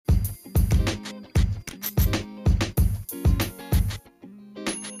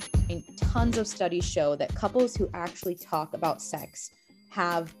tons of studies show that couples who actually talk about sex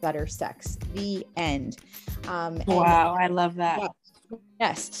have better sex. The end. Wow, I love that. Yeah.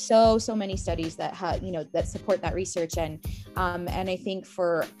 Yes, so many studies that that support that research, and I think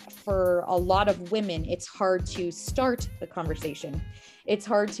for a lot of women, it's hard to start the conversation. It's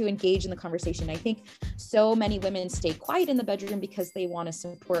hard to engage in the conversation. I think so many women stay quiet in the bedroom because they want to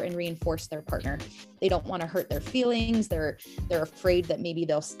support and reinforce their partner. They don't want to hurt their feelings. They're afraid that maybe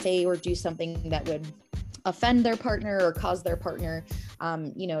they'll say or do something that would offend their partner or cause their partner,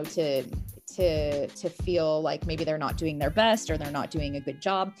 to feel like maybe they're not doing their best or they're not doing a good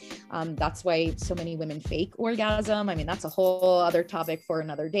job. That's why so many women fake orgasm. I mean, that's a whole other topic for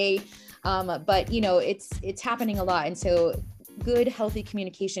another day. But it's happening a lot. And so good, healthy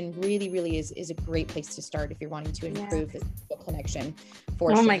communication really is a great place to start if you're wanting to improve the connection.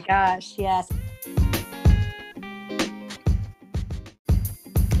 Oh my gosh, yes.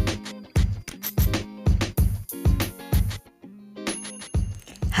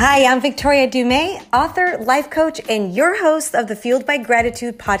 Hi, I'm Victoria Dumais, author, life coach, and your host of the Fueled by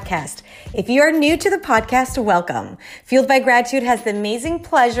Gratitude podcast. If you are new to the podcast, welcome. Fueled by Gratitude has the amazing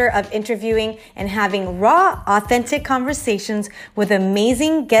pleasure of interviewing and having raw, authentic conversations with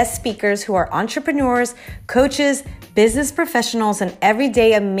amazing guest speakers who are entrepreneurs, coaches, business professionals, and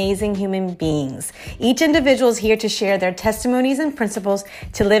everyday amazing human beings. Each individual is here to share their testimonies and principles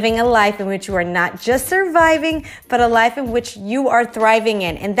to living a life in which you are not just surviving, but a life in which you are thriving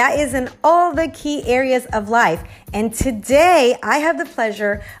in. And that is in all the key areas of life. And today I have the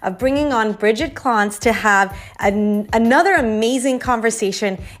pleasure of bringing on Bridget Clontz to have another amazing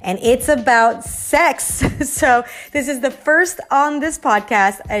conversation, and it's about sex. So this is the first on this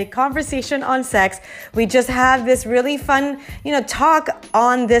podcast, a conversation on sex. We just have this really fun, talk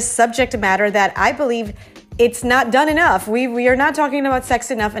on this subject matter that I believe it's not done enough. We are not talking about sex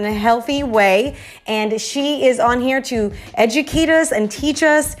enough in a healthy way. And she is on here to educate us and teach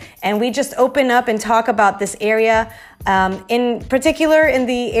us. And we just open up and talk about this area, in particular in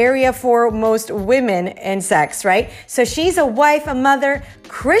the area for most women in sex, right? So she's a wife, a mother,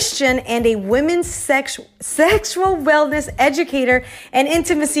 Christian, and a women's sexual wellness educator and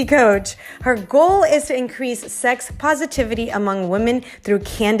intimacy coach. Her goal is to increase sex positivity among women through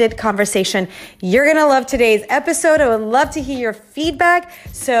candid conversation. You're going to love today's episode. I would love to hear your feedback.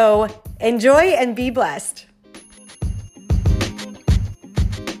 So enjoy and be blessed.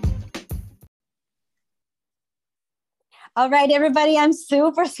 All right, everybody, I'm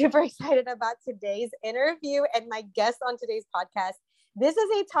super excited about today's interview and my guest on today's podcast. This is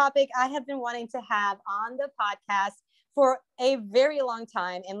a topic I have been wanting to have on the podcast for a very long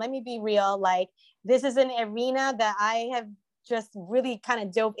time. And let me be real, this is an arena that I have just really kind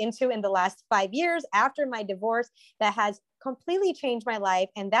of dove into in the last 5 years after my divorce that has completely changed my life.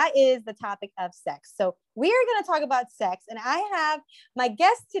 And that is the topic of sex. So we are going to talk about sex. And I have my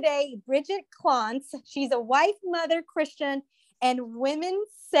guest today, Bridget Clontz. She's a wife, mother, Christian, and women's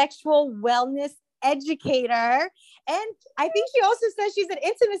sexual wellness educator. And I think she also says she's an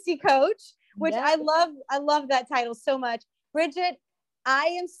intimacy coach, which I love that title so much. Bridget, I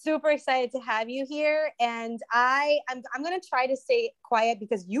am super excited to have you here, and I'm going to try to stay quiet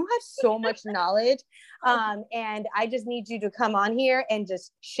because you have so much knowledge, and I just need you to come on here and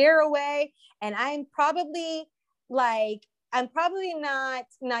just share away. And I'm probably not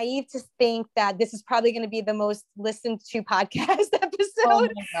naive to think that this is probably going to be the most listened to podcast episode. Oh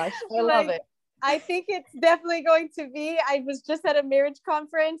my gosh, I love it. I think it's definitely going to be. I was just at a marriage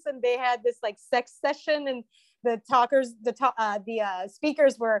conference and they had this sex session, and the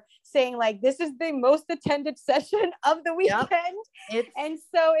speakers were saying this is the most attended session of the weekend. Yep. And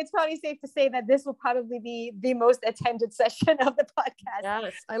so it's probably safe to say that this will probably be the most attended session of the podcast.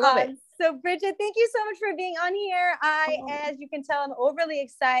 Yes, I love it. So Bridget, thank you so much for being on here. As you can tell, I'm overly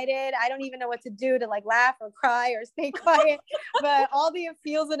excited. I don't even know what to do to laugh or cry or stay quiet, but all the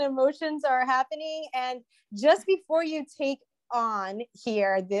feels and emotions are happening. And just before you take on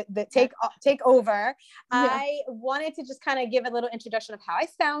here, the take over, I wanted to just kind of give a little introduction of how I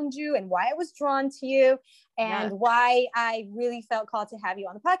found you and why I was drawn to you and why I really felt called to have you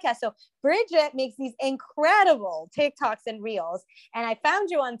on the podcast. So Bridget makes these incredible TikToks and Reels, and I found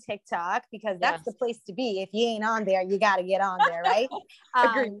you on TikTok because that's the place to be. If you ain't on there, you got to get on there, right?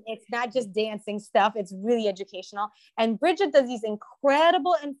 It's not just dancing stuff. It's really educational. And Bridget does these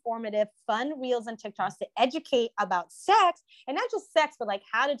incredible, informative, fun Reels and TikToks to educate about sex, and not just sex, but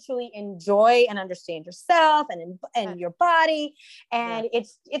how to truly enjoy and understand yourself and your body. And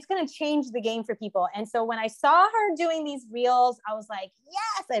it's going to change the game for people. And so when I saw her doing these reels, I was like,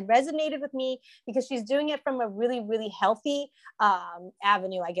 yes, it resonated with me because she's doing it from a really, really healthy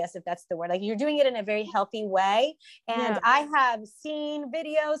avenue, I guess, if that's the word. Like you're doing it in a very healthy way. And I have seen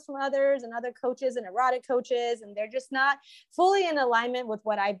videos from others and other coaches and erotic coaches, and they're just not fully in alignment with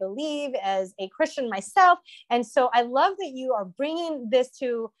what I believe as a Christian myself. And so I love that you are bringing this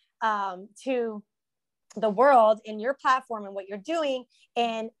to the world in your platform and what you're doing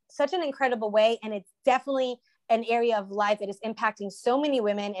in such an incredible way. And it's definitely an area of life that is impacting so many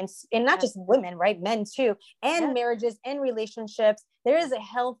women, and not just women, right? Men too, and marriages and relationships. There is a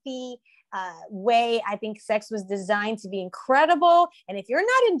healthy way. I think sex was designed to be incredible. And if you're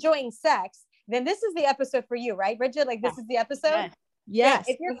not enjoying sex, then this is the episode for you, right, Bridget? Like this is the episode. Yes,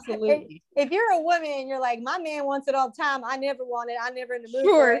 if you're a woman and you're like, my man wants it all the time, I never want it, I'm never in the mood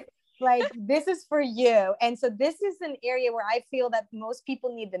for it. Like this is for you. And so this is an area where I feel that most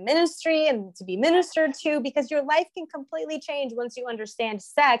people need the ministry and to be ministered to, because your life can completely change once you understand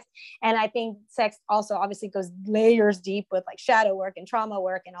sex. And I think sex also obviously goes layers deep with like shadow work and trauma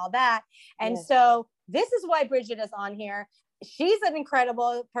work and all that. And so this is why Bridget is on here. She's an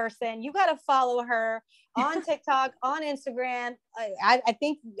incredible person. You got to follow her on TikTok, on Instagram. I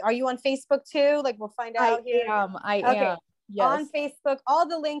think, are you on Facebook too? Like we'll find out here. I am. Yes. On Facebook, all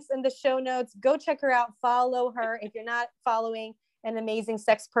the links in the show notes. Go check her out. Follow her. If you're not following an amazing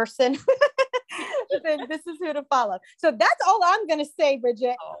sex person, then this is who to follow. So that's all I'm going to say,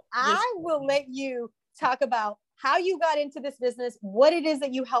 Bridget. I will let you talk about how you got into this business, what it is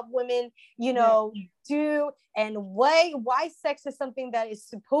that you help women, do, and why sex is something that is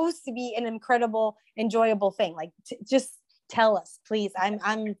supposed to be an incredible, enjoyable thing. Like just tell us, please.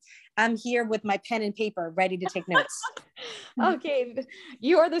 I'm here with my pen and paper ready to take notes. Okay.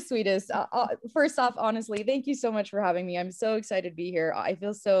 You are the sweetest. First off, honestly, thank you so much for having me. I'm so excited to be here.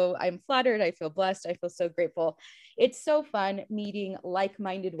 I'm flattered. I feel blessed. I feel so grateful. It's so fun meeting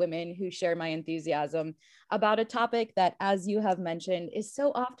like-minded women who share my enthusiasm about a topic that, as you have mentioned, is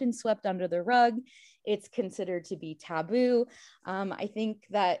so often swept under the rug. It's considered to be taboo. I think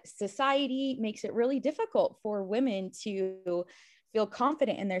that society makes it really difficult for women to feel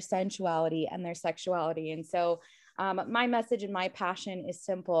confident in their sensuality and their sexuality. And so my message and my passion is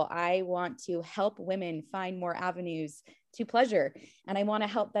simple. I want to help women find more avenues to pleasure, and I want to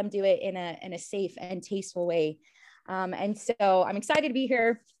help them do it in a safe and tasteful way. And so I'm excited to be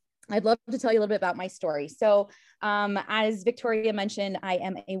here. I'd love to tell you a little bit about my story. So as Victoria mentioned, I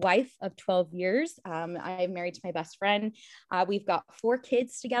am a wife of 12 years. I'm married to my best friend. We've got 4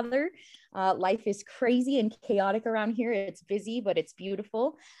 kids together. Life is crazy and chaotic around here. It's busy, but it's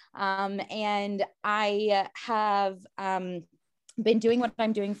beautiful. And I have been doing what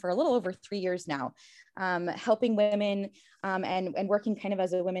I'm doing for a little over 3 years now, helping women and working kind of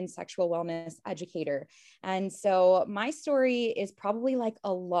as a women's sexual wellness educator. And so my story is probably like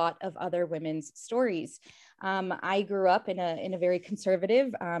a lot of other women's stories. I grew up in a very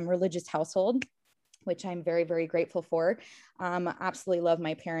conservative, religious household, which I'm very, very grateful for. Absolutely love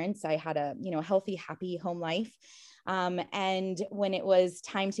my parents. I had a, healthy, happy home life. And when it was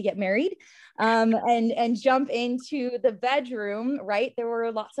time to get married, and jump into the bedroom, right, there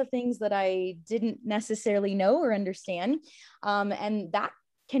were lots of things that I didn't necessarily know or understand. And that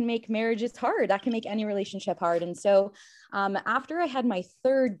can make marriages hard. That can make any relationship hard. And so, after I had my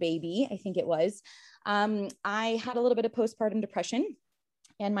 3rd baby, I think it was, I had a little bit of postpartum depression,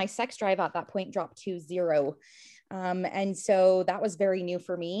 and my sex drive at that point dropped to 0. And so that was very new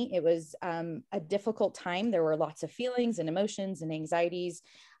for me. It was a difficult time. There were lots of feelings and emotions and anxieties.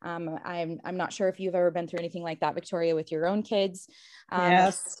 I'm not sure if you've ever been through anything like that, Victoria, with your own kids.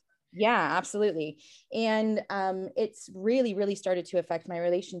 Yes. Yeah, absolutely. And it's really, really started to affect my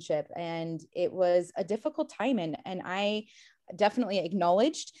relationship. And it was a difficult time. And I definitely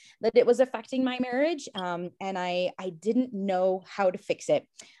acknowledged that it was affecting my marriage. And I didn't know how to fix it.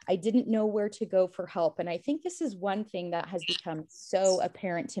 I didn't know where to go for help. And I think this is one thing that has become so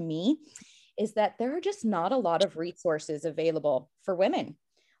apparent to me, is that there are just not a lot of resources available for women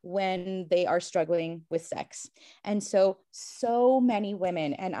when they are struggling with sex. And so many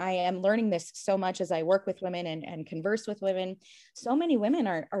women, and I am learning this so much as I work with women and converse with women, so many women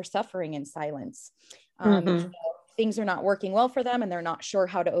are suffering in silence. Things are not working well for them, and they're not sure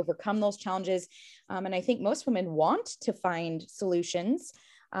how to overcome those challenges. And I think most women want to find solutions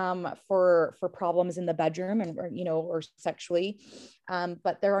for problems in the bedroom and, or sexually,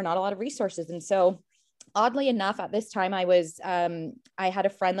 but there are not a lot of resources. And so oddly enough, at this time, I had a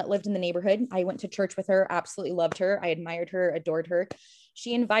friend that lived in the neighborhood. I went to church with her, absolutely loved her. I admired her, adored her.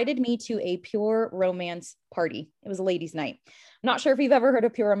 she invited me to a Pure Romance party. It was a ladies' night. I'm not sure if you've ever heard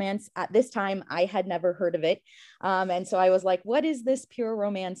of Pure Romance. At this time, I had never heard of it. And so I was like, what is this Pure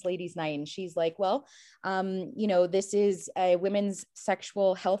Romance ladies' night? And she's like, well, this is a women's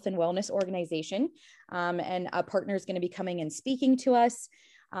sexual health and wellness organization. And a partner is going to be coming and speaking to us.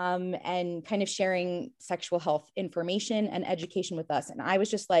 And kind of sharing sexual health information and education with us. And I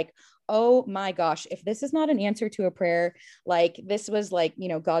was just like, oh my gosh, if this is not an answer to a prayer, like this was like,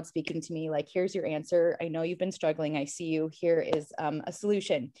 God speaking to me, like, here's your answer. I know you've been struggling. I see you. Here is a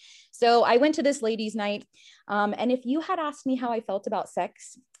solution. So I went to this ladies' night. And if you had asked me how I felt about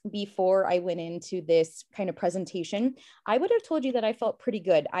sex before I went into this kind of presentation, I would have told you that I felt pretty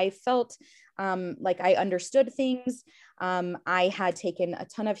good. I felt like I understood things. I had taken a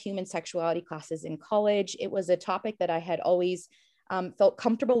ton of human sexuality classes in college. It was a topic that I had always felt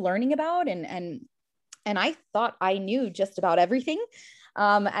comfortable learning about. And I thought I knew just about everything.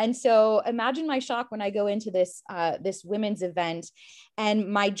 And so imagine my shock when I go into this women's event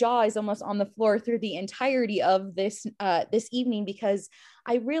and my jaw is almost on the floor through the entirety of this evening, because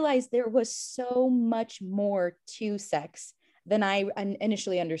I realized there was so much more to sex than I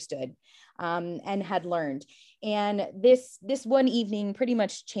initially understood and had learned. And this one evening pretty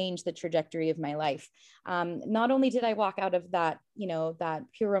much changed the trajectory of my life. Not only did I walk out of that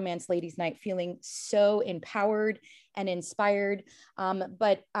Pure Romance ladies' night feeling so empowered and inspired,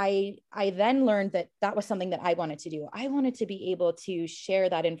 but I then learned that was something that I wanted to do. I wanted to be able to share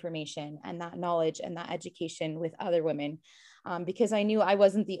that information and that knowledge and that education with other women. Because I knew I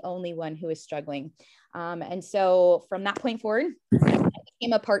wasn't the only one who was struggling. And so from that point forward, I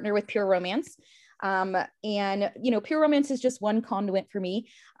became a partner with Pure Romance. And Pure Romance is just one conduit for me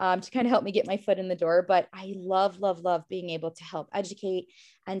to kind of help me get my foot in the door. But I love being able to help educate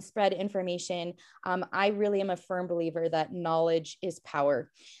and spread information. I really am a firm believer that knowledge is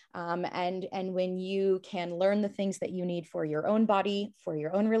power. And when you can learn the things that you need for your own body, for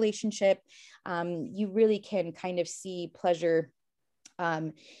your own relationship, you really can kind of see pleasure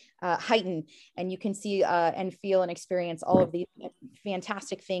heighten, and you can see and feel and experience all of these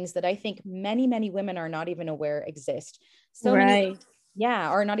fantastic things that I think many women are not even aware exist. So many,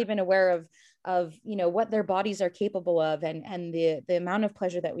 are not even aware of what their bodies are capable of and the amount of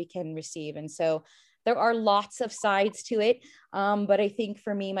pleasure that we can receive. And so there are lots of sides to it. But I think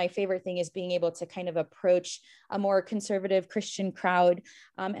for me, my favorite thing is being able to kind of approach a more conservative Christian crowd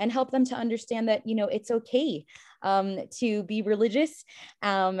and help them to understand that, it's okay to be religious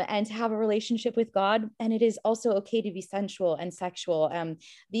and to have a relationship with God. And it is also okay to be sensual and sexual.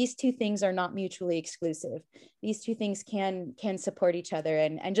 These two things are not mutually exclusive. These two things can support each other.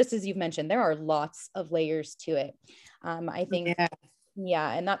 And just as you've mentioned, there are lots of layers to it. I think,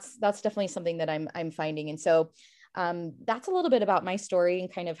 and that's definitely something that I'm finding. And so that's a little bit about my story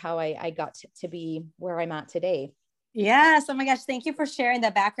and kind of how I got to be where I'm at today. Yes. Oh my gosh. Thank you for sharing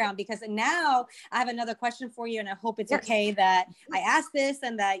that background, because now I have another question for you, and I hope it's okay that I ask this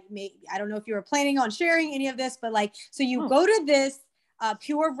and that I don't know if you were planning on sharing any of this, but so you go to this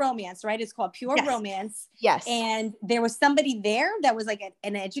Pure Romance, right? It's called Pure Romance. Yes. And there was somebody there that was like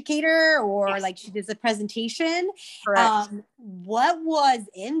an educator, or she did a presentation. Correct. What was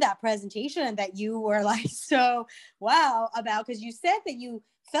in that presentation that you were so wow about? Because you said that you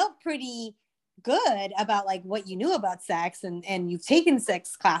felt pretty good about what you knew about sex and you've taken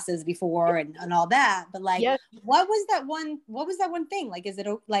sex classes before and all that, but what was that one thing? Is it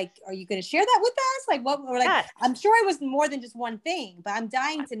are you going to share that with us? I'm sure it was more than just one thing, but I'm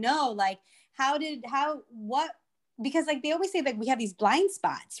dying to know what, because they always say we have these blind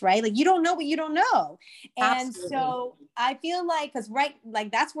spots, right? You don't know what you don't know. And Absolutely. So I feel because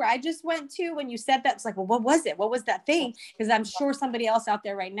that's where I just went to when you said that. It's well, what was it? What was that thing? Because I'm sure somebody else out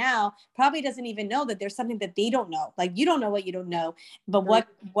there right now probably doesn't even know that there's something that they don't know. You don't know what you don't know, but what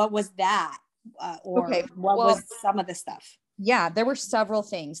was that? What was some of the stuff? Yeah, there were several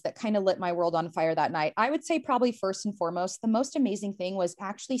things that kind of lit my world on fire that night. I would say probably first and foremost, the most amazing thing was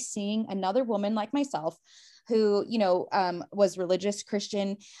actually seeing another woman like myself who, was religious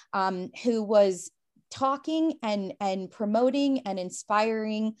Christian, who was talking and promoting and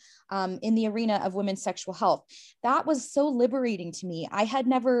inspiring in the arena of women's sexual health. That was so liberating to me. I had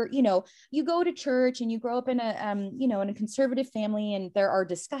never, you go to church and you grow up in a conservative family and there are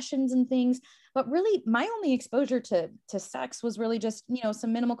discussions and things, but really my only exposure to sex was really just,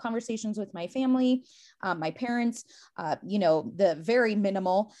 some minimal conversations with my family, my parents, the very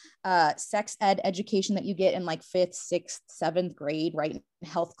minimal sex ed education that you get in 5th, 6th, 7th grade, right?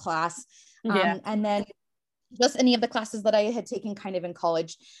 Health class. And then just any of the classes that I had taken kind of in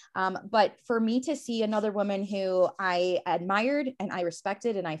college. But for me to see another woman who I admired and I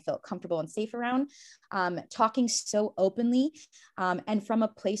respected and I felt comfortable and safe around, talking so openly, and from a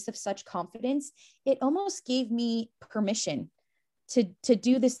place of such confidence, it almost gave me permission to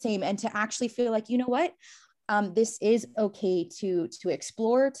do the same and to actually feel like, you know what? This is okay to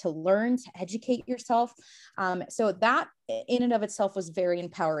explore, to learn, to educate yourself. So that in and of itself was very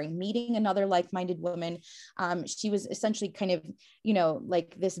empowering. Meeting another like-minded woman, she was essentially kind of,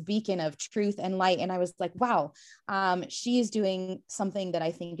 like this beacon of truth and light. And I was like, wow, she is doing something that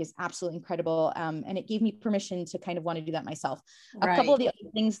I think is absolutely incredible. And it gave me permission to kind of want to do that myself. Right. A couple of the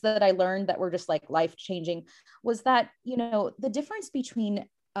other things that I learned that were just like life-changing was that, the difference between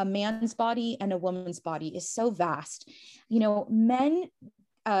a man's body and a woman's body is so vast. Men,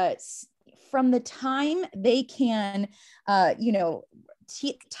 from the time they can,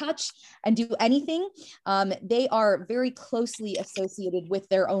 touch and do anything, they are very closely associated with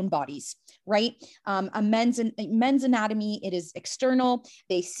their own bodies, right? A men's anatomy, it is external.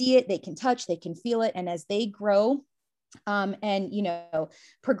 They see it, they can touch, they can feel it. And as they grow, and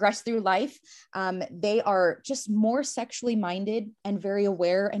progress through life, they are just more sexually minded and very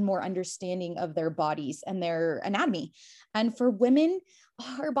aware and more understanding of their bodies and their anatomy. And for women,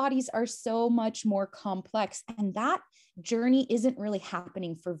 our bodies are so much more complex, and that journey isn't really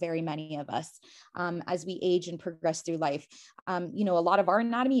happening for very many of us as we age and progress through life. A lot of our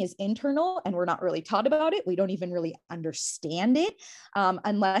anatomy is internal and we're not really taught about it. We don't even really understand it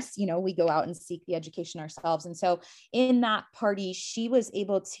unless, we go out and seek the education ourselves. And so in that party, she was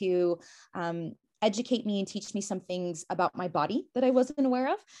able to educate me and teach me some things about my body that I wasn't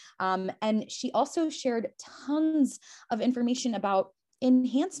aware of. And she also shared tons of information about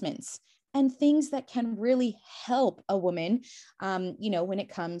enhancements and things that can really help a woman, when it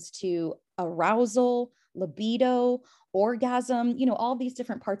comes to arousal, libido, orgasm, all these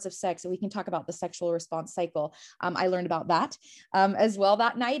different parts of sex. So we can talk about the sexual response cycle. I learned about that as well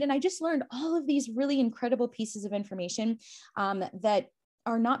that night. And I just learned all of these really incredible pieces of information that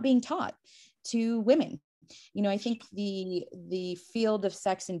are not being taught to women. I think the field of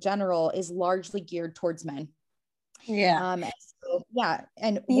sex in general is largely geared towards men. Yeah. So, yeah.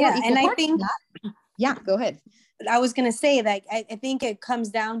 And I think, yeah, go ahead. I was going to say that I think it comes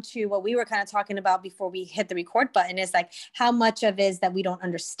down to what we were kind of talking about before we hit the record button, is like how much of it is that we don't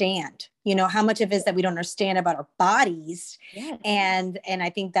understand, how much of it is that we don't understand about our bodies. Yes. And I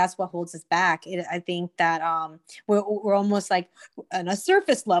think that's what holds us back. I think that we're almost like on a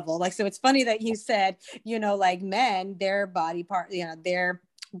surface level. Like, so it's funny that you said, like men, their body part, their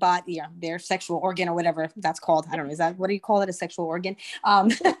body, their sexual organ or whatever that's called. I don't know. Is that, what do you call it? A sexual organ?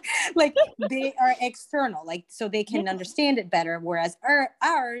 Like they are external, like, so they can understand it better. Whereas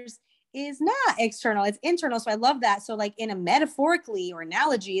ours is not external, it's internal. So I love that. So like in a metaphorically or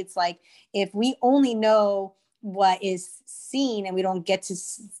analogy, it's like, if we only know what is seen and we don't get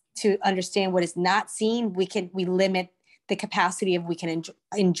to understand what is not seen, we limit the capacity of we can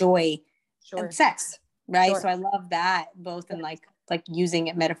enjoy sex. Right. Sure. So I love that, both in like using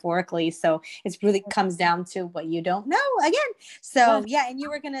it metaphorically. So it's really comes down to what you don't know again. So yeah. And you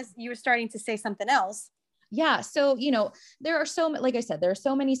were starting to say something else. Yeah. So, there are like I said, there are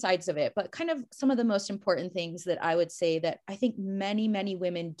so many sides of it, but kind of some of the most important things that I would say that I think many, many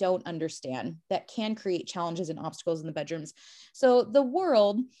women don't understand that can create challenges and obstacles in the bedrooms. So the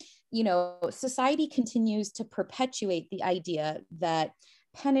world, society continues to perpetuate the idea that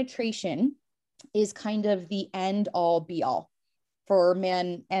penetration is kind of the end all be all for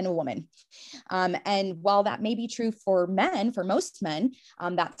man and a woman. And while that may be true for men, for most men,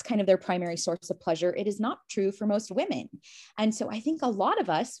 that's kind of their primary source of pleasure, it is not true for most women. And so I think a lot of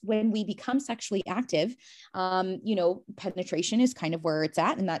us, when we become sexually active, penetration is kind of where it's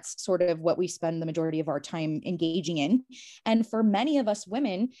at. And that's sort of what we spend the majority of our time engaging in. And for many of us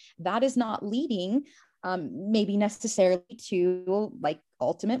women, that is not leading maybe necessarily to like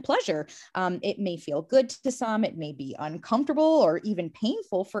ultimate pleasure. It may feel good to some, it may be uncomfortable or even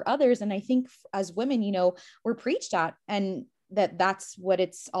painful for others. And I think as women, we're preached at and that's what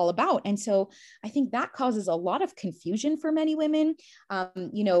it's all about. And so I think that causes a lot of confusion for many women.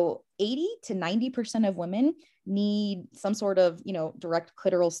 80 to 90% of women need some sort of, direct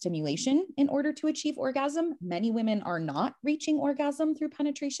clitoral stimulation in order to achieve orgasm. Many women are not reaching orgasm through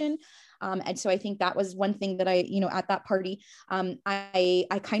penetration. And so I think that was one thing that I, at that party,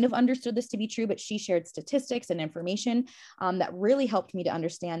 I kind of understood this to be true, but she shared statistics and information that really helped me to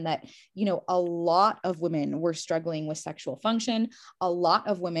understand that, a lot of women were struggling with sexual function. A lot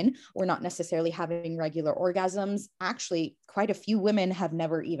of women were not necessarily having regular orgasms. Actually, quite a few women have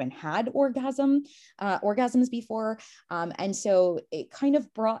never even had orgasms before. And so it kind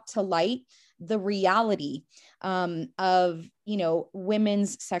of brought to light the reality of,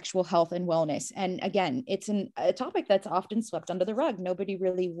 women's sexual health and wellness. And again, it's a topic that's often swept under the rug. Nobody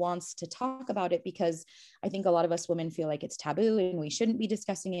really wants to talk about it because I think a lot of us women feel like it's taboo and we shouldn't be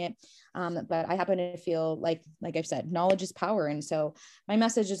discussing it. But I happen to feel like I've said, knowledge is power. And so my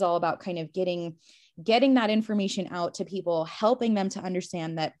message is all about kind of getting that information out to people, helping them to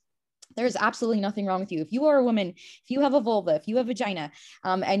understand that there's absolutely nothing wrong with you. If you are a woman, if you have a vulva, if you have vagina,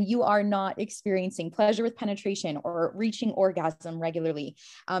 and you are not experiencing pleasure with penetration or reaching orgasm regularly,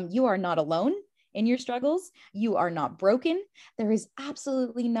 you are not alone in your struggles. You are not broken. There is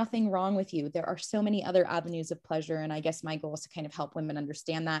absolutely nothing wrong with you. There are so many other avenues of pleasure. And I guess my goal is to kind of help women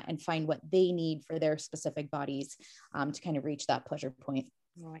understand that and find what they need for their specific bodies to kind of reach that pleasure point.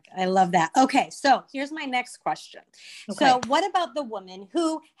 Oh my God, I love that. Okay, so here's my next question. Okay. So what about the women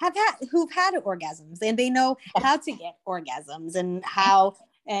who've had orgasms and they know how to get orgasms and how,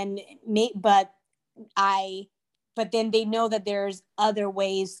 but then they know that there's other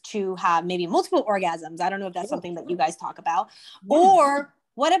ways to have maybe multiple orgasms. I don't know if that's something that you guys talk about. Yeah. Or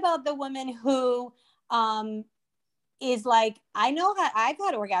what about the woman who is like, I know how I've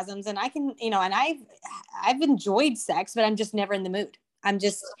had orgasms and I can, and I've enjoyed sex, but I'm just never in the mood. I'm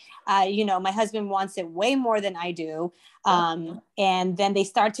just, my husband wants it way more than I do. And then they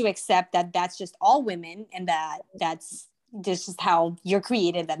start to accept that that's just all women and that's just how you're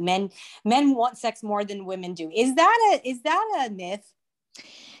created, that men want sex more than women do. Is that a myth?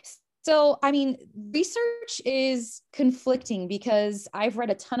 So, I mean, research is conflicting because I've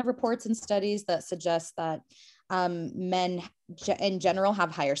read a ton of reports and studies that suggest that men in general have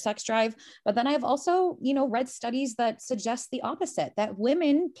higher sex drive. But then I've also, read studies that suggest the opposite, that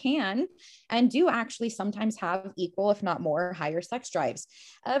women can and do actually sometimes have equal, if not more, higher sex drives.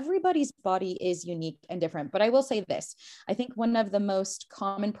 Everybody's body is unique and different. But I will say this, I think one of the most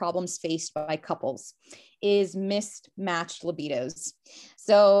common problems faced by couples is mismatched libidos.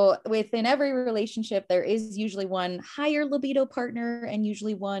 So within every relationship, there is usually one higher libido partner and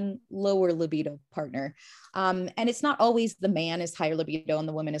usually one lower libido partner. And it's not always the man is higher libido and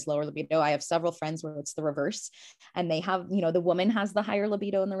the woman is lower libido. I have several friends where it's the reverse and they have, the woman has the higher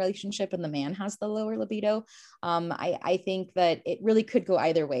libido in the relationship and the man has the lower libido. I think that it really could go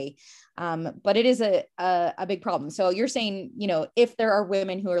either way. But it is a big problem. So you're saying, if there are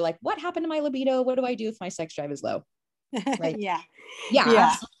women who are like, what happened to my libido? What do I do if my sex drive is low? Right. Yeah.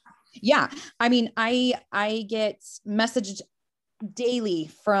 I mean, I get messaged daily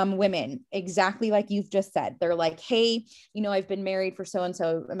from women exactly like you've just said. They're like, hey, I've been married for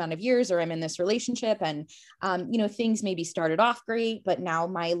so-and-so amount of years, or I'm in this relationship and, things maybe started off great, but now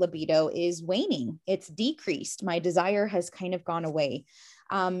my libido is waning. It's decreased. My desire has kind of gone away.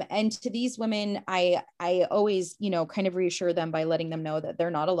 And to these women, I always, kind of reassure them by letting them know that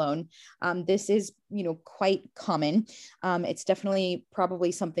they're not alone. This is, quite common. It's definitely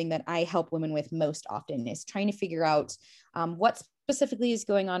probably something that I help women with most often, is trying to figure out what specifically is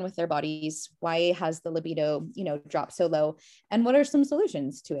going on with their bodies. Why has the libido, dropped so low, and what are some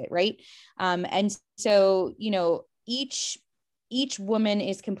solutions to it? Right. And so, each woman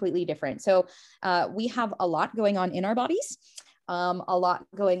is completely different. So we have a lot going on in our bodies. A lot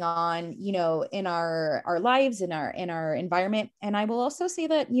going on, in our lives, in our environment. And I will also say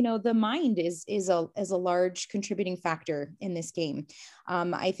that, the mind is a large contributing factor in this game.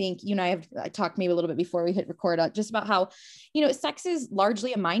 I think, I talked maybe a little bit before we hit record just about how, sex is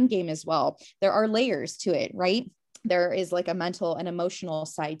largely a mind game as well. There are layers to it, right? There is like a mental and emotional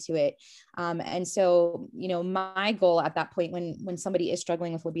side to it. And so, my goal at that point when somebody is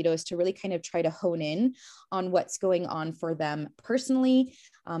struggling with libido is to really kind of try to hone in on what's going on for them personally,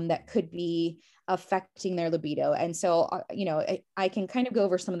 that could be affecting their libido. And so, I can kind of go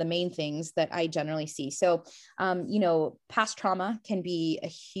over some of the main things that I generally see. So, past trauma can be a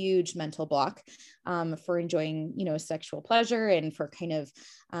huge mental block for enjoying, sexual pleasure and for kind of,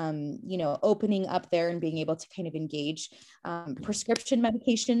 opening up there and being able to kind of engage. Prescription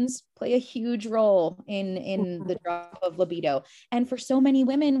medications play a huge role in the drop of libido. And for so many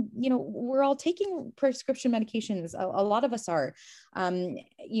women, we're all taking prescription medications. A lot of us are.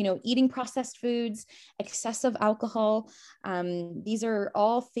 Eating processed foods, excessive alcohol. These are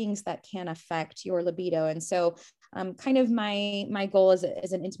all things that can affect your libido. And so kind of my goal as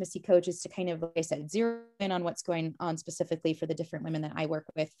an intimacy coach is to kind of, like I said, zero in on what's going on specifically for the different women that I work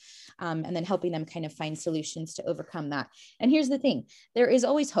with, and then helping them kind of find solutions to overcome that. And here's the thing, there is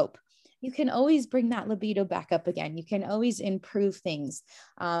always hope. You can always bring that libido back up again. You can always improve things.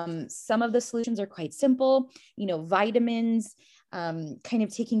 Some of the solutions are quite simple, vitamins, kind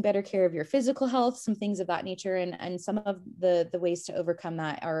of taking better care of your physical health, some things of that nature. And some of the ways to overcome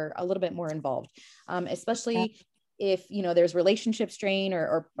that are a little bit more involved, especially if, there's relationship strain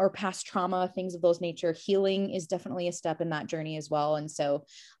or past trauma, things of those nature. Healing is definitely a step in that journey as well. And so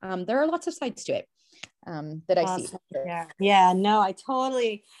there are lots of sides to it that I see. Yeah, no, I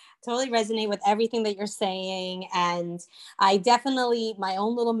totally resonate with everything that you're saying. And I definitely, my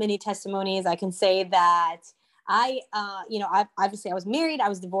own little mini testimonies, I can say that obviously I was married, I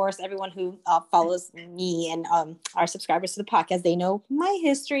was divorced. Everyone who follows me and our subscribers to the podcast, they know my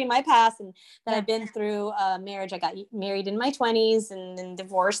history, my past, and that I've been through marriage. I got married in my 20s and then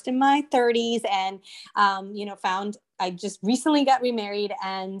divorced in my 30s, and I just recently got remarried.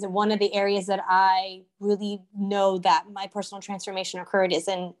 And one of the areas that I really know that my personal transformation occurred is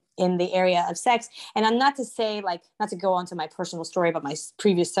in the area of sex. And I'm not to say, like, not to go on to my personal story about my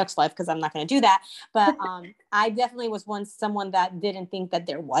previous sex life, because I'm not going to do that. But I definitely was once someone that didn't think that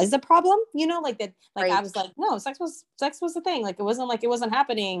there was a problem, that, like, right. I was like, no, sex was the thing. Like, it wasn't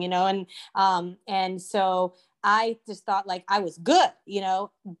happening, and so I just thought like I was good,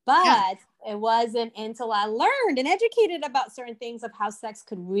 but it wasn't until I learned and educated about certain things of how sex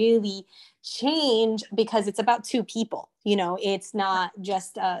could really change, because it's about two people, it's not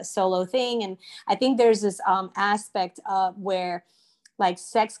just a solo thing. And I think there's this aspect of where, like,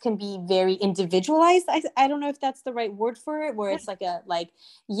 sex can be very individualized. I don't know if that's the right word for it, where it's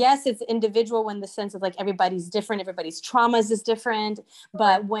yes, it's individual in the sense of like everybody's different, everybody's traumas is different.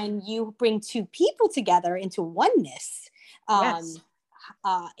 But when you bring two people together into oneness,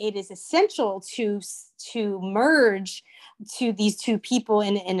 it is essential to merge to these two people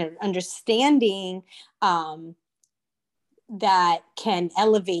in an understanding that can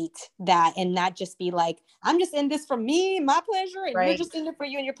elevate that, and not just be like, I'm just in this for me, my pleasure, and you're just in it for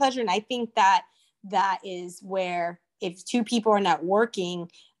you and your pleasure. And I think that is where, if two people are not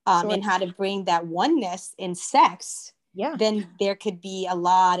working in how to bring that oneness in sex, then there could be a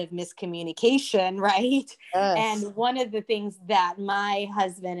lot of miscommunication, right? Yes. And one of the things that my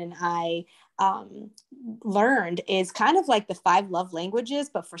husband and I learned is kind of like the 5 love languages,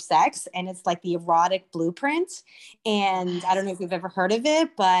 but for sex. And it's like the erotic blueprint. And I don't know if you've ever heard of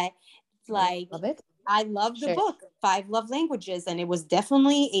it, but like, I love the book 5 Love Languages, and it was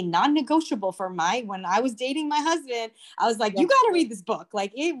definitely a non-negotiable for when I was dating my husband. I was like, you got to read this book.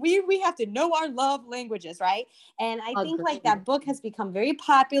 Like, we have to know our love languages, right? And I think like that book has become very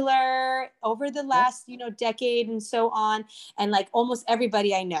popular over the last, decade and so on. And like almost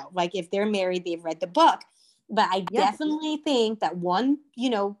everybody I know, like if they're married, they've read the book. But I definitely think that one,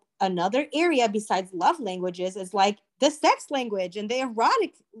 another area besides love languages is like the sex language and the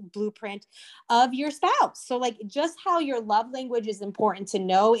erotic blueprint of your spouse. So like just how your love language is important to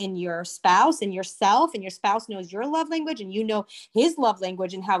know in your spouse and yourself, and your spouse knows your love language and you know his love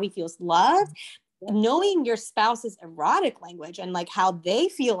language and how he feels loved. Knowing your spouse's erotic language and like how they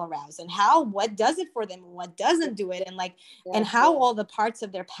feel aroused and what does it for them and what doesn't do it, and like and how all the parts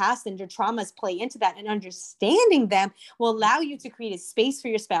of their past and your traumas play into that, and understanding them will allow you to create a space for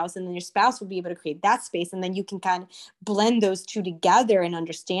your spouse, and then your spouse will be able to create that space, and then you can kind of blend those two together in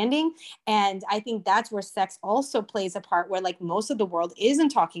understanding. And I think that's where sex also plays a part, where like most of the world isn't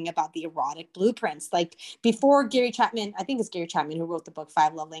talking about the erotic blueprints. Like before Gary Chapman, I think it's Gary Chapman who wrote the book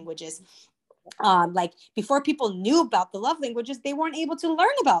 5 Love Languages. Like before people knew about the love languages, they weren't able to learn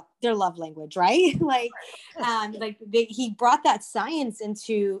about their love language, right? He brought that science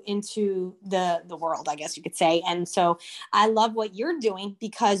into the world, I guess you could say. And so I love what you're doing,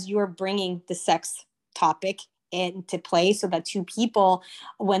 because you're bringing the sex topic into play, so that two people,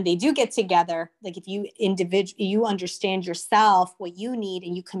 when they do get together, like if you understand yourself, what you need,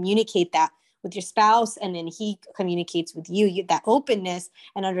 and you communicate that with your spouse, and then he communicates with you, that openness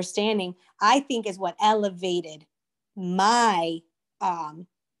and understanding, I think is what elevated my,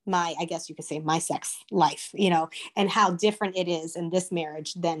 I guess you could say my sex life, and how different it is in this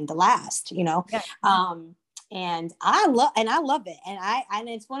marriage than the last, and I love it. And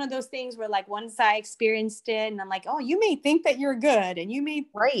it's one of those things where like once I experienced it and I'm like, oh, you may think that you're good, and you may,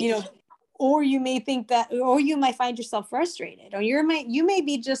 or you may think that, or you might find yourself frustrated, or you may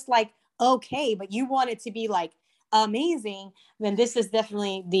be just like, okay, but you want it to be like amazing, then this is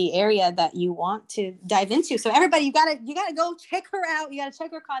definitely the area that you want to dive into. So everybody, you gotta go check her out. You gotta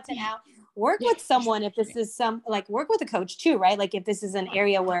check her content out. Work with someone if this is work with a coach too, right? Like if this is an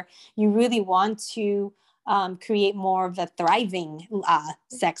area where you really want to create more of a thriving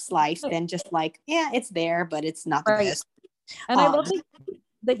sex life than just like, yeah, it's there, but it's not the best. And I love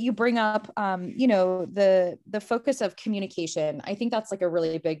that you bring up, the focus of communication. I think that's like a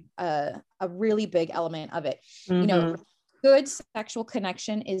really big element of it. Mm-hmm. Good sexual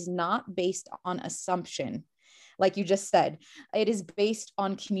connection is not based on assumption. Like you just said, it is based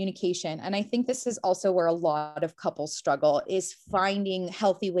on communication. And I think this is also where a lot of couples struggle, is finding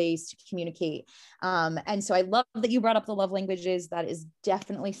healthy ways to communicate. And so I love that you brought up the love languages. That is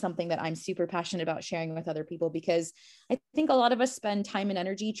definitely something that I'm super passionate about sharing with other people, because I think a lot of us spend time and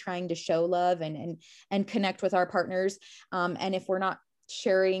energy trying to show love and connect with our partners. And if we're not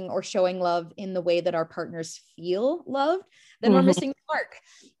sharing or showing love in the way that our partners feel loved, then we're missing the mark.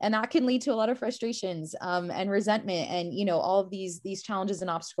 And that can lead to a lot of frustrations and resentment and, all of these challenges and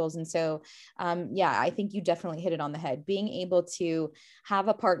obstacles. And so, I think you definitely hit it on the head. Being able to have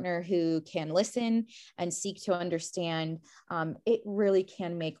a partner who can listen and seek to understand, it really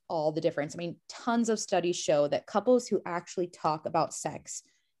can make all the difference. I mean, tons of studies show that couples who actually talk about sex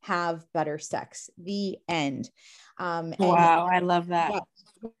have better sex. The end. Wow, I love that.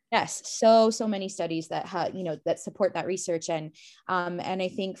 Yes, so many studies that that support that research, and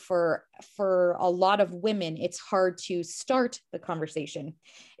I think for a lot of women, it's hard to start the conversation.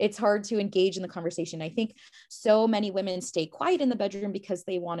 It's hard to engage in the conversation. I think so many women stay quiet in the bedroom because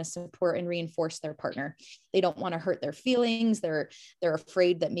they want to support and reinforce their partner. They don't want to hurt their feelings. They're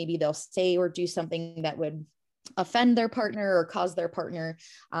afraid that maybe they'll say or do something that would offend their partner or cause their partner,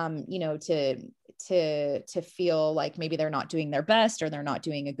 to feel like maybe they're not doing their best or they're not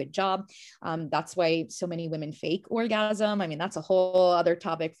doing a good job. That's why so many women fake orgasm. I mean, that's a whole other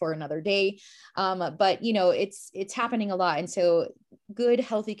topic for another day. But it's happening a lot. And so good,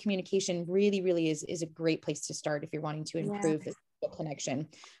 healthy communication really, really is a great place to start if you're wanting to improve the connection.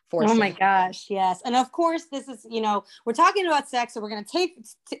 Oh my gosh. Yes. And of course, this is, we're talking about sex, so we're going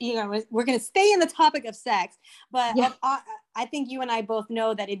to we're going to stay in the topic of sex, but I think you and I both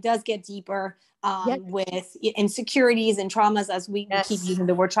know that it does get deeper with insecurities and traumas, as we keep using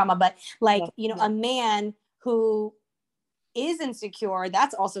the word trauma, but a man who is insecure,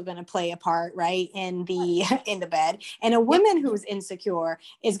 that's also going to play a part, right, in the bed. And a woman who's insecure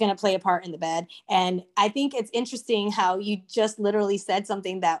is going to play a part in the bed. And I think it's interesting how you just literally said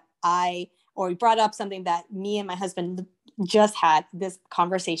something that you brought up something that me and my husband just had this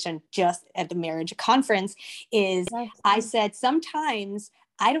conversation just at the marriage conference. I said, sometimes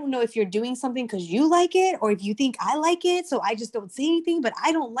I don't know if you're doing something because you like it or if you think I like it, so I just don't say anything, but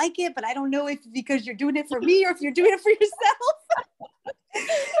I don't like it, but I don't know if because you're doing it for me or if you're doing it for yourself.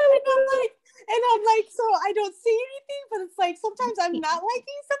 and I'm like, so I don't say anything, but it's like, sometimes I'm not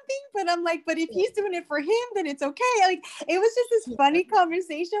liking something, but I'm like, but if he's doing it for him, then it's okay. Like, it was just this funny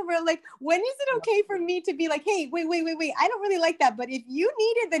conversation where like, when is it okay for me to be like, hey, wait, I don't really like that, but if you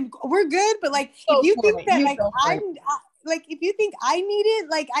need it, then we're good. But like, if you think that like like, if you think I need it,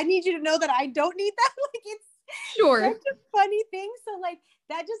 like, I need you to know that I don't need that. Like, it's such a funny thing. So like,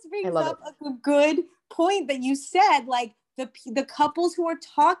 that just brings up a good point that you said, like, the couples who are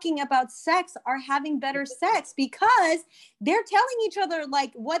talking about sex are having better sex because they're telling each other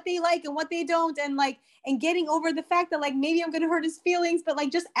like what they like and what they don't, and getting over the fact that like, maybe I'm going to hurt his feelings, but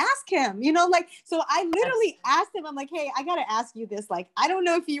like, just ask him, like, so I literally asked him, I'm like, hey, I got to ask you this. Like, I don't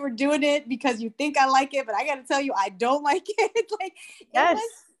know if you were doing it because you think I like it, but I got to tell you, I don't like it. Like, it was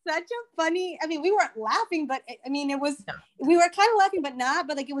such a funny, I mean, we weren't laughing, but we were kind of laughing, but not,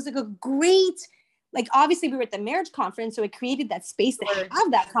 but like, it was like a great, like, obviously we were at the marriage conference, so it created that space to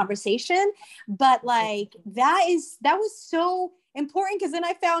have that conversation. But like, that was so important, because then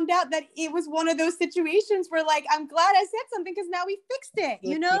I found out that it was one of those situations where like, I'm glad I said something because now we fixed it,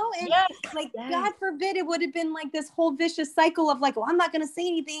 and God forbid it would have been like this whole vicious cycle of like, well, I'm not going to say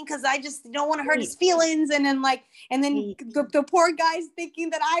anything because I just don't want to hurt his feelings. And then the poor guy's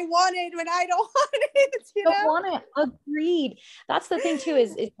thinking that I want it when I don't want it, don't want it. Agreed. That's the thing too,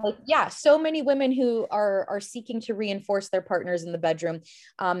 is like, so many women who are seeking to reinforce their partners in the bedroom,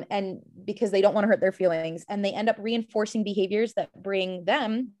 and because they don't want to hurt their feelings, and they end up reinforcing behaviors that bring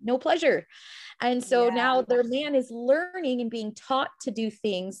them no pleasure. And so now their man is learning and being taught to do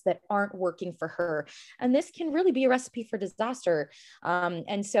things that aren't working for her. And this can really be a recipe for disaster.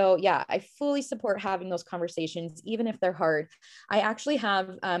 And so, yeah, I fully support having those conversations, even if they're hard. I actually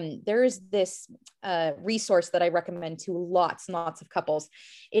have, there's this resource that I recommend to lots and lots of couples.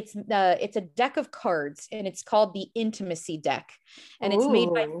 It's a deck of cards, and it's called the Intimacy Deck. And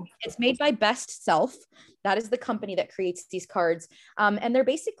it's made by Best Self. That is the company that creates these cards. And they're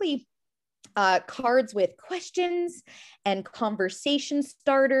basically cards with questions and conversation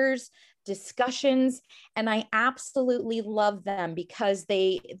starters, discussions, and I absolutely love them because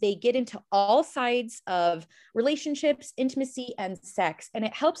they get into all sides of relationships, intimacy, and sex, and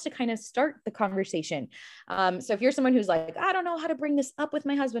it helps to kind of start the conversation. So if you're someone who's like, I don't know how to bring this up with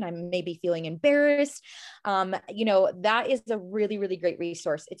my husband, I'm maybe feeling embarrassed, that is a really, really great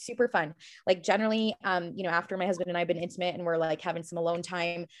resource. It's super fun. Like generally, after my husband and I have been intimate and we're like having some alone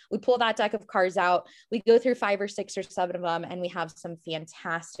time, we pull that deck of cards out, we go through 5 or 6 or 7 of them, and we have some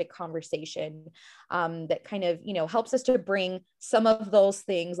fantastic conversations that kind of, helps us to bring some of those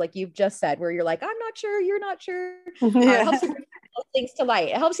things, like you've just said, where you're like, I'm not sure, you're not sure. It helps you bring those things to light.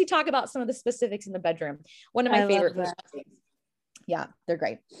 It helps you talk about some of the specifics in the bedroom. One of my favorite things. Yeah, they're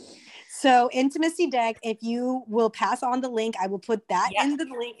great. So Intimacy Deck, if you will pass on the link, I will put that in the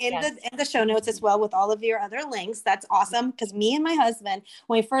link in the show notes as well with all of your other links. That's awesome. Because me and my husband,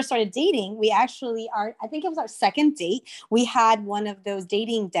 when we first started dating, we actually I think it was our second date. We had one of those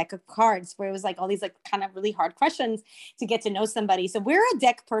dating deck of cards where it was like all these like kind of really hard questions to get to know somebody. So we're a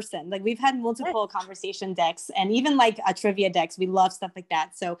deck person. Like we've had multiple conversation decks and even like a trivia decks. We love stuff like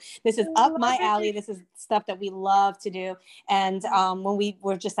that. So this is up my alley. This is stuff that we love to do. And when we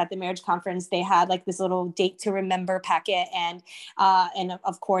were just at the marriage conference, they had like this little date to remember packet, and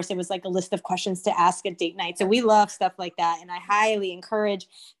of course it was like a list of questions to ask at date night. So we love stuff like that, and I highly encourage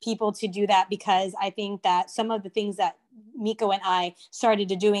people to do that, because I think that some of the things that Miko and I started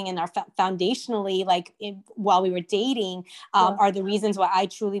to doing in our foundationally, like while we were dating, are the reasons why I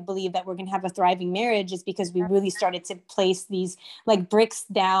truly believe that we're going to have a thriving marriage, is because we really started to place these like bricks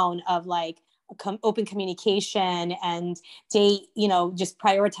down of like open communication and date, just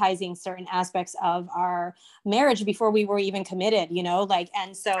prioritizing certain aspects of our marriage before we were even committed,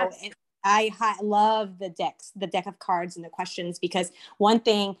 and so I love the deck of cards and the questions, because one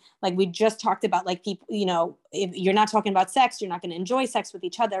thing, like we just talked about, like people, if you're not talking about sex, you're not going to enjoy sex with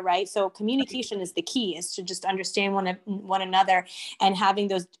each other. Right. So communication is the key, is to just understand one another and having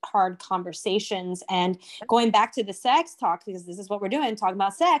those hard conversations. And going back to the sex talk, because this is what we're doing, talking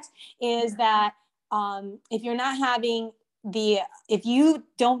about sex, is that if you're not having if you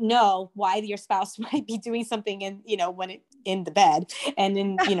don't know why your spouse might be doing something in the bed and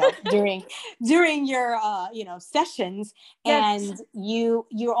in, during your, sessions, and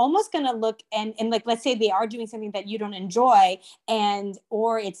you're almost going to look and like, let's say they are doing something that you don't enjoy,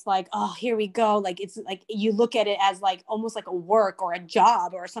 or it's like, oh, here we go. Like, it's like, you look at it as like, almost like a work or a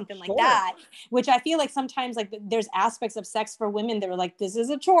job or something like that, which I feel like sometimes like there's aspects of sex for women that are like, this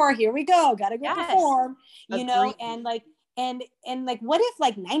is a chore. Here we go. Got to go perform, and like, and like, what if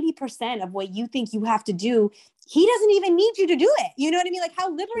like 90% of what you think you have to do, he doesn't even need you to do it? You know what I mean? Like, how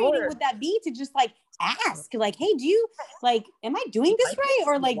liberating would that be to just like ask, like, hey, do you like, am I doing this right?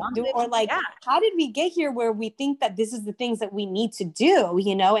 Or like, how did we get here where we think that this is the things that we need to do,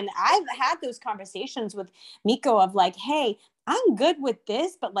 And I've had those conversations with Miko of like, hey, I'm good with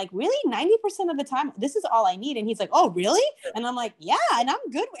this, but like really 90% of the time, this is all I need. And he's like, oh, really? And I'm like, yeah, and I'm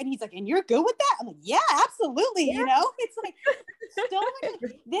good. And he's like, and you're good with that? I'm like, yeah, absolutely. It's like,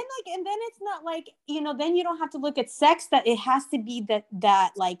 then like, and then it's not like, then you don't have to look at sex, that it has to be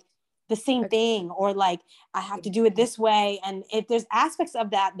that like the same thing, or like, I have to do it this way. And if there's aspects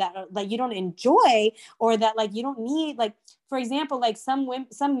of that like you don't enjoy, or that like you don't need, like, for example, like some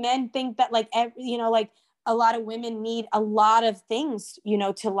men think that like, like a lot of women need a lot of things,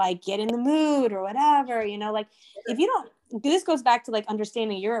 to like get in the mood or whatever, like if you don't, this goes back to like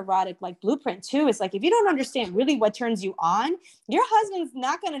understanding your erotic like blueprint too. It's like, if you don't understand really what turns you on, your husband's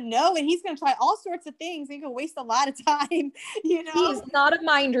not going to know, and he's going to try all sorts of things. He's going to waste a lot of time, He's not a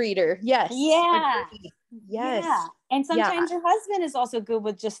mind reader. Yes. Yeah. Yes. Yeah. And sometimes your husband is also good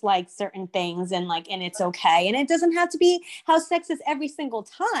with just like certain things, and like, and it's okay. And it doesn't have to be how sex is every single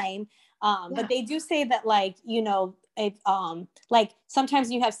time. But they do say that like, if like sometimes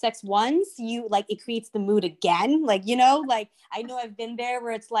you have sex once, you like, it creates the mood again. Like, like I know I've been there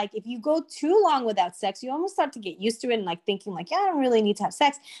where it's like, if you go too long without sex, you almost start to get used to it and like thinking like, yeah, I don't really need to have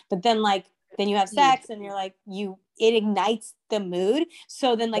sex. But then like, then you have sex and you're like, it ignites the mood.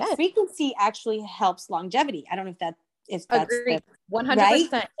 So then like frequency actually helps longevity. I don't know if that Agreed. 100%.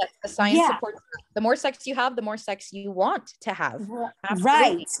 Right? That's the science supports that. The more sex you have, the more sex you want to have. Absolutely.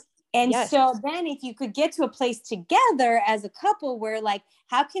 Right. And Yes. so then if you could get to a place together as a couple where like,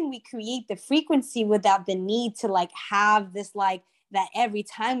 how can we create the frequency without the need to like have this, like that every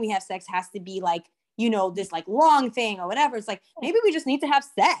time we have sex has to be like, you know, this like long thing or whatever. It's like, maybe we just need to have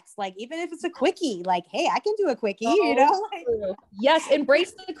sex. Like, even if it's a quickie, like, hey, I can do a quickie, you know? Like, yes.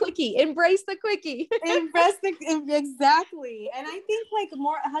 Embrace the quickie, embrace the quickie. Exactly. And I think like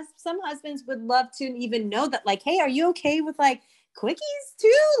some husbands would love to even know that, like, hey, are you okay with like quickies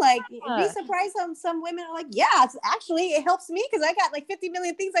too? Like, be surprised some women are like, yeah, it's actually, it helps me because I got like 50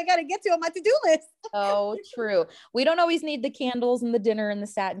 million things I got to get to on my to-do list. Oh, true. We don't always need the candles and the dinner and the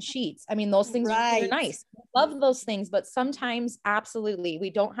satin sheets. I mean, those things are nice. Love those things, but sometimes absolutely we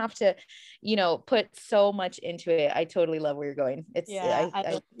don't have to, you know, put so much into it. I totally love where you're going. It's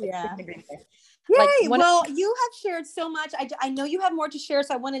I agree there. Yay! Like well, you have shared so much. I know you have more to share,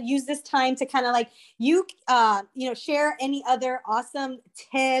 so I want to use this time to kind of like you know, share any other awesome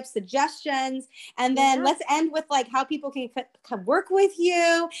tips, suggestions, and then let's end with like how people can work with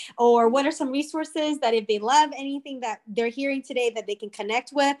you, or what are some resources that if they love anything that they're hearing today that they can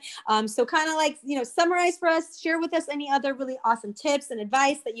connect with. So kind of like, you know, summarize for us, share with us any other really awesome tips and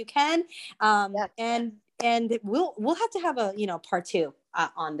advice that you can, and we'll have to have a, you know, part 2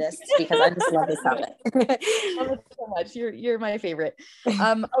 on this because I just love this topic. Love it so much. You're my favorite.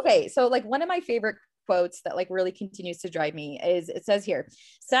 Okay. So like one of my favorite quotes that like really continues to drive me is, it says here,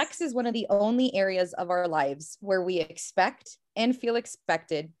 sex is one of the only areas of our lives where we expect and feel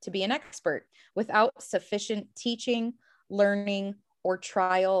expected to be an expert without sufficient teaching, learning, or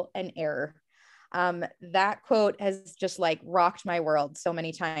trial and error. That quote has just like rocked my world so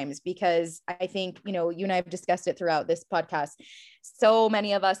many times, because I think, you know, you and I have discussed it throughout this podcast. So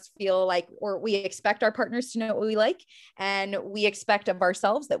many of us feel like, or we expect our partners to know what we like, and we expect of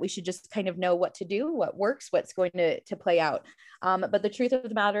ourselves that we should just kind of know what to do, what works, what's going to play out. But the truth of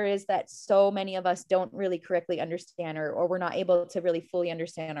the matter is that so many of us don't really correctly understand, or we're not able to really fully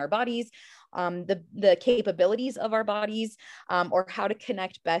understand our bodies, the capabilities of our bodies, or how to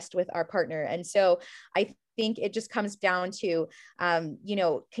connect best with our partner. And so I think it just comes down to, you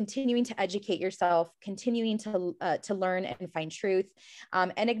know, continuing to educate yourself, continuing to learn and find truth,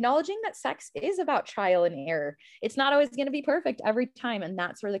 and acknowledging that sex is about trial and error. It's not always going to be perfect every time. And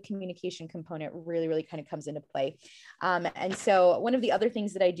that's where the communication component really, really kind of comes into play. And so one of the other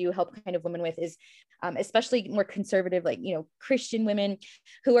things that I do help kind of women with is, especially more conservative, like, you know, Christian women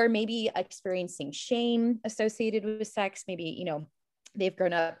who are maybe experiencing shame associated with sex, maybe, you know, they've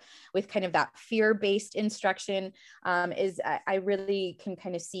grown up with kind of that fear-based instruction, is I really can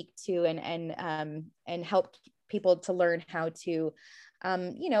kind of seek to and help people to learn how to,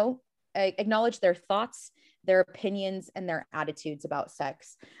 you know, acknowledge their thoughts, their opinions, and their attitudes about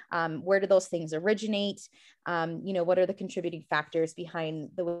sex. Where do those things originate? You know, what are the contributing factors behind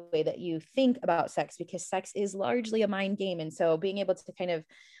the way that you think about sex? Because sex is largely a mind game. And so being able to kind of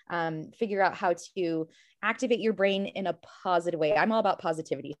figure out how to activate your brain in a positive way. I'm all about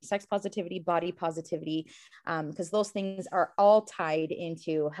positivity, sex positivity, body positivity, because those things are all tied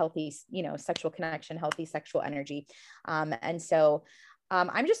into healthy, you know, sexual connection, healthy sexual energy. And so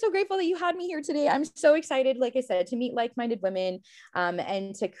I'm just so grateful that you had me here today. I'm so excited, like I said, to meet like-minded women,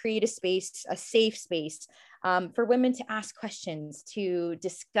 and to create a space, a safe space, for women to ask questions, to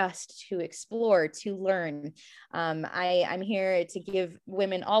discuss, to explore, to learn. I'm here to give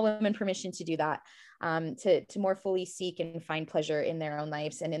all women permission to do that, to more fully seek and find pleasure in their own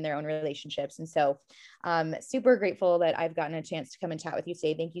lives and in their own relationships. And so super grateful that I've gotten a chance to come and chat with you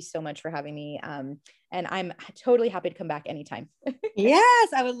today. Thank you so much for having me. And I'm totally happy to come back anytime. Yes,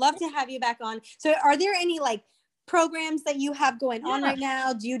 I would love to have you back on. So are there any like programs that you have going on right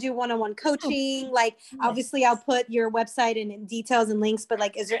now? Do you do one-on-one coaching? Like, obviously I'll put your website and details and links, but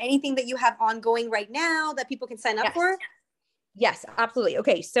like, is there anything that you have ongoing right now that people can sign up for? Yes, absolutely.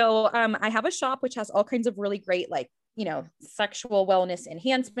 Okay. So I have a shop which has all kinds of really great, like, you know, sexual wellness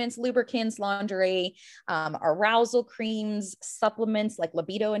enhancements, lubricants, lingerie, arousal creams, supplements, like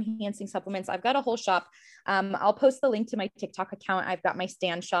libido enhancing supplements. I've got a whole shop. I'll post the link to my TikTok account. I've got my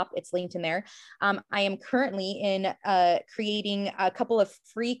stand shop. It's linked in there. I am currently in creating a couple of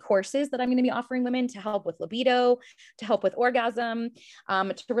free courses that I'm going to be offering women to help with libido, to help with orgasm,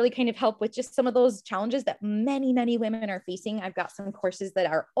 to really kind of help with just some of those challenges that many, many women are facing. I've got some courses that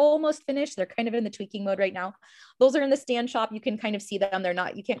are almost finished. They're kind of in the tweaking mode right now. Those are in the stand shop. You can kind of see them. They're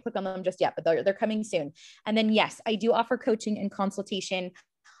not, you can't click on them just yet, but they're coming soon. And then yes, I do offer coaching and consultation.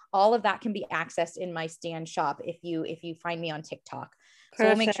 All of that can be accessed in my stand shop if you find me on TikTok. Perfect. So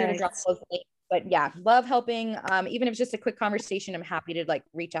we'll make sure to drop those links but yeah, love helping. Even if it's just a quick conversation, I'm happy to like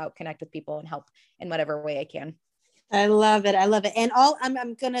reach out, connect with people and help in whatever way I can. I love it. I love it. And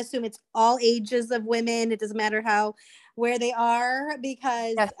I'm going to assume it's all ages of women. It doesn't matter where they are,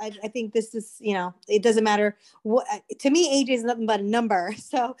 because yes. I think this is, it doesn't matter what, to me, age is nothing but a number.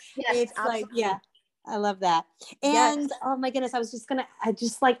 So yes, it's absolutely. Like, yeah, I love that. And yes. Oh my goodness, I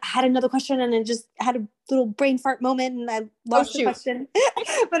just like had another question and then just had a little brain fart moment and I lost the question.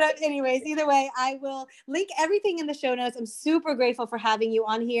 But anyways, either way, I will link everything in the show notes. I'm super grateful for having you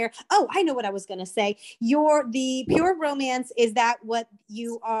on here. Oh, I know what I was going to say. The Pure Romance, is that what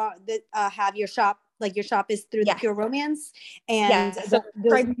you are that have your shop? Like your shop is through the Pure Romance, and so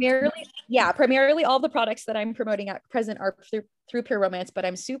primarily all the products that I'm promoting at present are through Pure Romance, but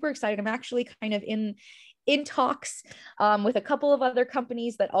I'm super excited. I'm actually kind of in talks with a couple of other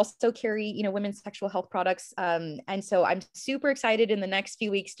companies that also carry, women's sexual health products. And so I'm super excited in the next few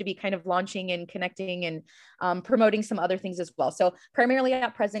weeks to be kind of launching and connecting and promoting some other things as well. So primarily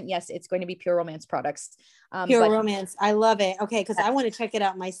at present, yes, it's going to be Pure Romance products. Pure Romance. I love it. Okay. Cause I want to check it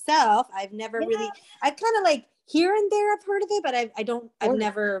out myself. I've never really, I kind of like here and there I've heard of it, but I've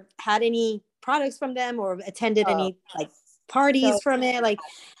never had any products from them or attended any like parties from it. Like,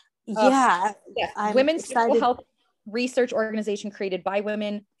 Women's Sexual Health Research Organization created by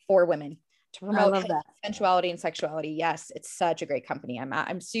women for women to promote sensuality and sexuality. Yes, it's such a great company.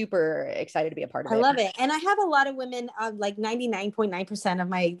 I'm super excited to be a part of it. I love it. And I have a lot of women, like 99.9% of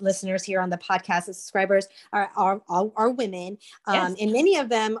my listeners here on the podcast, the subscribers are women. Yes. And many of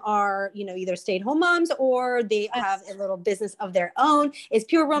them are, either stay-at-home moms or they have a little business of their own. Is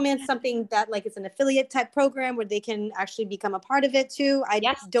Pure Romance something that like it's an affiliate type program where they can actually become a part of it too? I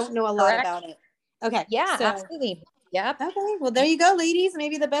don't know a lot about it. Okay. Yeah, absolutely. Yeah. Okay. Well, there you go, ladies.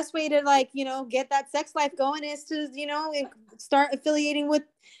 Maybe the best way to get that sex life going is to, start affiliating with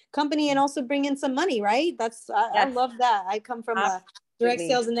company and also bring in some money, right? I love that. I come from a direct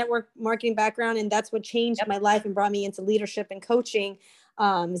sales and network marketing background, and that's what changed my life and brought me into leadership and coaching.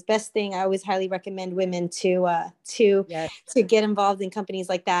 Is best thing. I always highly recommend women to get involved in companies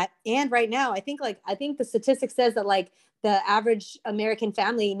like that. And right now, I think the statistic says that the average American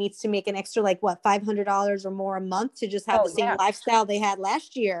family needs to make an extra $500 or more a month to just have the same lifestyle they had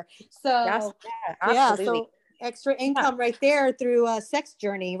last year. So so extra income right there through a sex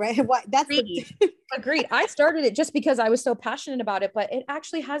journey, right? Agreed. I started it just because I was so passionate about it, but it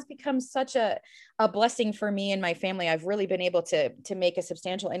actually has become such a blessing for me and my family. I've really been able to make a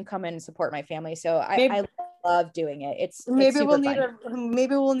substantial income and support my family. So I love doing it. Maybe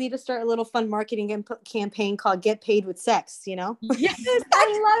we'll need to start a little fun marketing campaign called "Get Paid with Sex." Yes,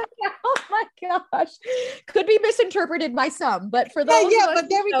 I love that. Oh my gosh, could be misinterpreted by some, but for those, but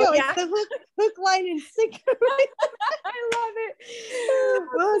there we go. Yeah. It's the hook, line, and sinker. I love it.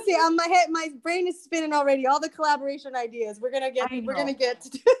 Well, see, on my brain is spinning already. All the collaboration ideas we're gonna get.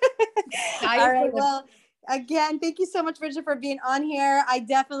 All right. Well. Again, thank you so much, Bridget, for being on here. I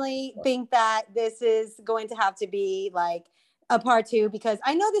definitely think that this is going to have to be a part 2, because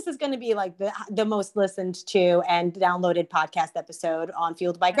I know this is going to be the most listened to and downloaded podcast episode on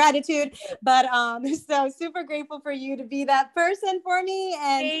Fueled by Gratitude. But so super grateful for you to be that person for me.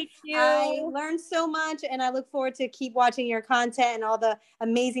 And thank you. I learned so much, and I look forward to keep watching your content and all the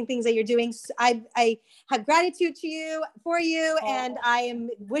amazing things that you're doing. I have gratitude for you, and I am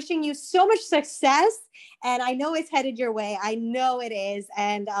wishing you so much success. And I know it's headed your way. I know it is.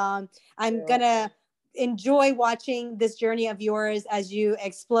 And I'm going to enjoy watching this journey of yours as you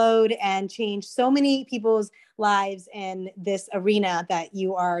explode and change so many people's lives in this arena that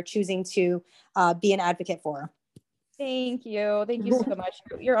you are choosing to be an advocate for. Thank you. Thank you so much.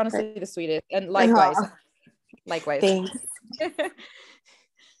 You're honestly the sweetest. And likewise. Thanks.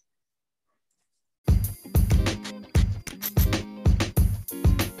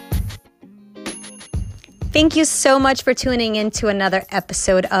 Thank you so much for tuning in to another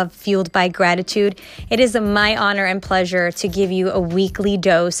episode of Fueled by Gratitude. It is my honor and pleasure to give you a weekly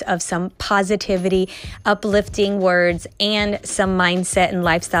dose of some positivity, uplifting words, and some mindset and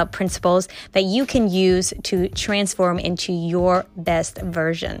lifestyle principles that you can use to transform into your best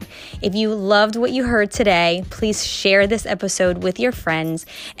version. If you loved what you heard today, please share this episode with your friends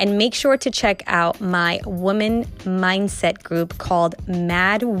and make sure to check out my woman mindset group called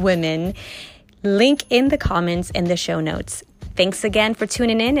Mad Women. Link in the comments in the show notes. Thanks again for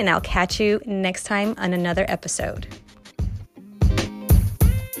tuning in, and I'll catch you next time on another episode.